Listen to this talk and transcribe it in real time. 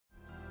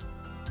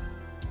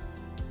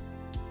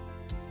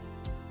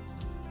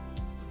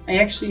I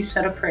actually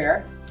said a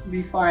prayer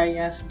before I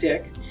asked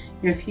Dick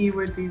if he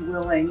would be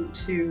willing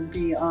to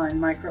be on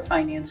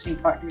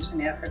Microfinancing Partners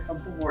in Africa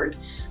board,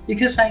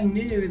 because I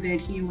knew that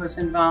he was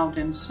involved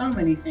in so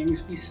many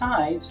things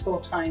besides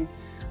full-time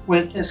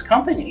with his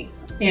company.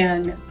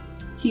 And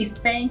he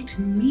thanked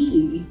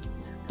me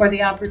for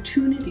the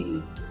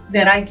opportunity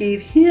that I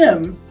gave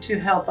him to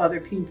help other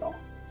people.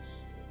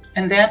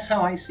 And that's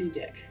how I see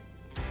Dick,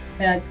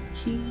 that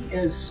he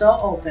is so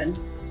open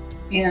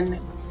and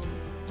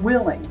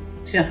willing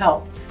to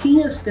help. He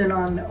has been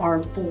on our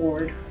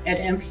board at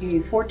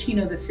MPA 14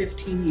 of the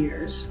 15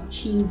 years.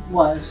 He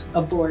was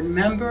a board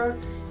member.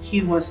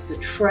 He was the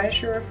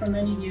treasurer for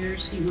many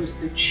years. He was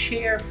the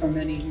chair for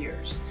many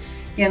years.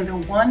 And the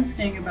one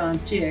thing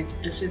about Dick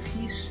is if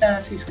he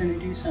says he's going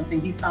to do something,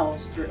 he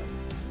follows through.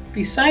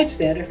 Besides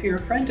that, if you're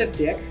a friend of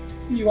Dick,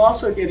 you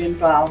also get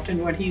involved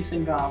in what he's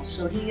involved.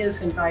 So he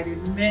has invited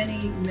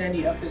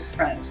many of his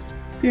friends.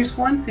 There's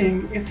one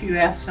thing if you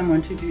ask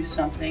someone to do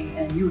something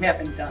and you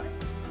haven't done it.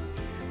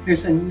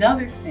 There's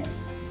another thing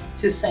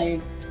to say,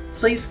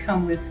 please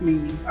come with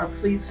me, or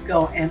please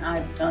go, and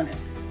I've done it.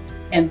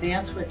 And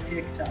that's what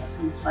Dick does.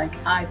 He's like,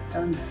 I've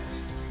done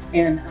this,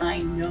 and I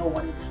know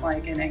what it's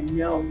like, and I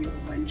know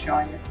you'll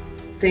enjoy it.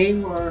 They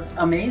were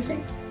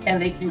amazing,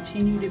 and they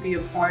continue to be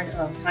a part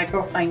of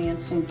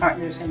Microfinancing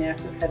Partners in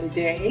Africa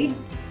today.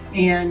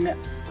 And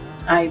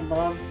I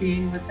love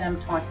being with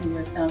them, talking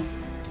with them.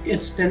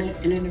 It's been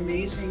an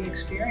amazing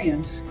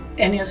experience.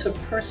 And as a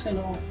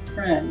personal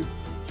friend,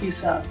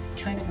 he's a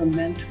kind of a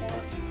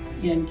mentor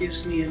and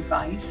gives me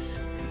advice.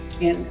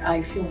 And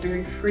I feel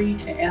very free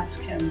to ask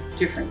him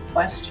different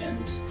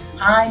questions.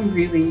 I'm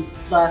really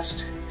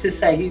blessed to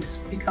say he's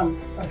become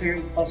a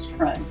very close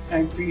friend. I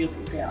really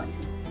value.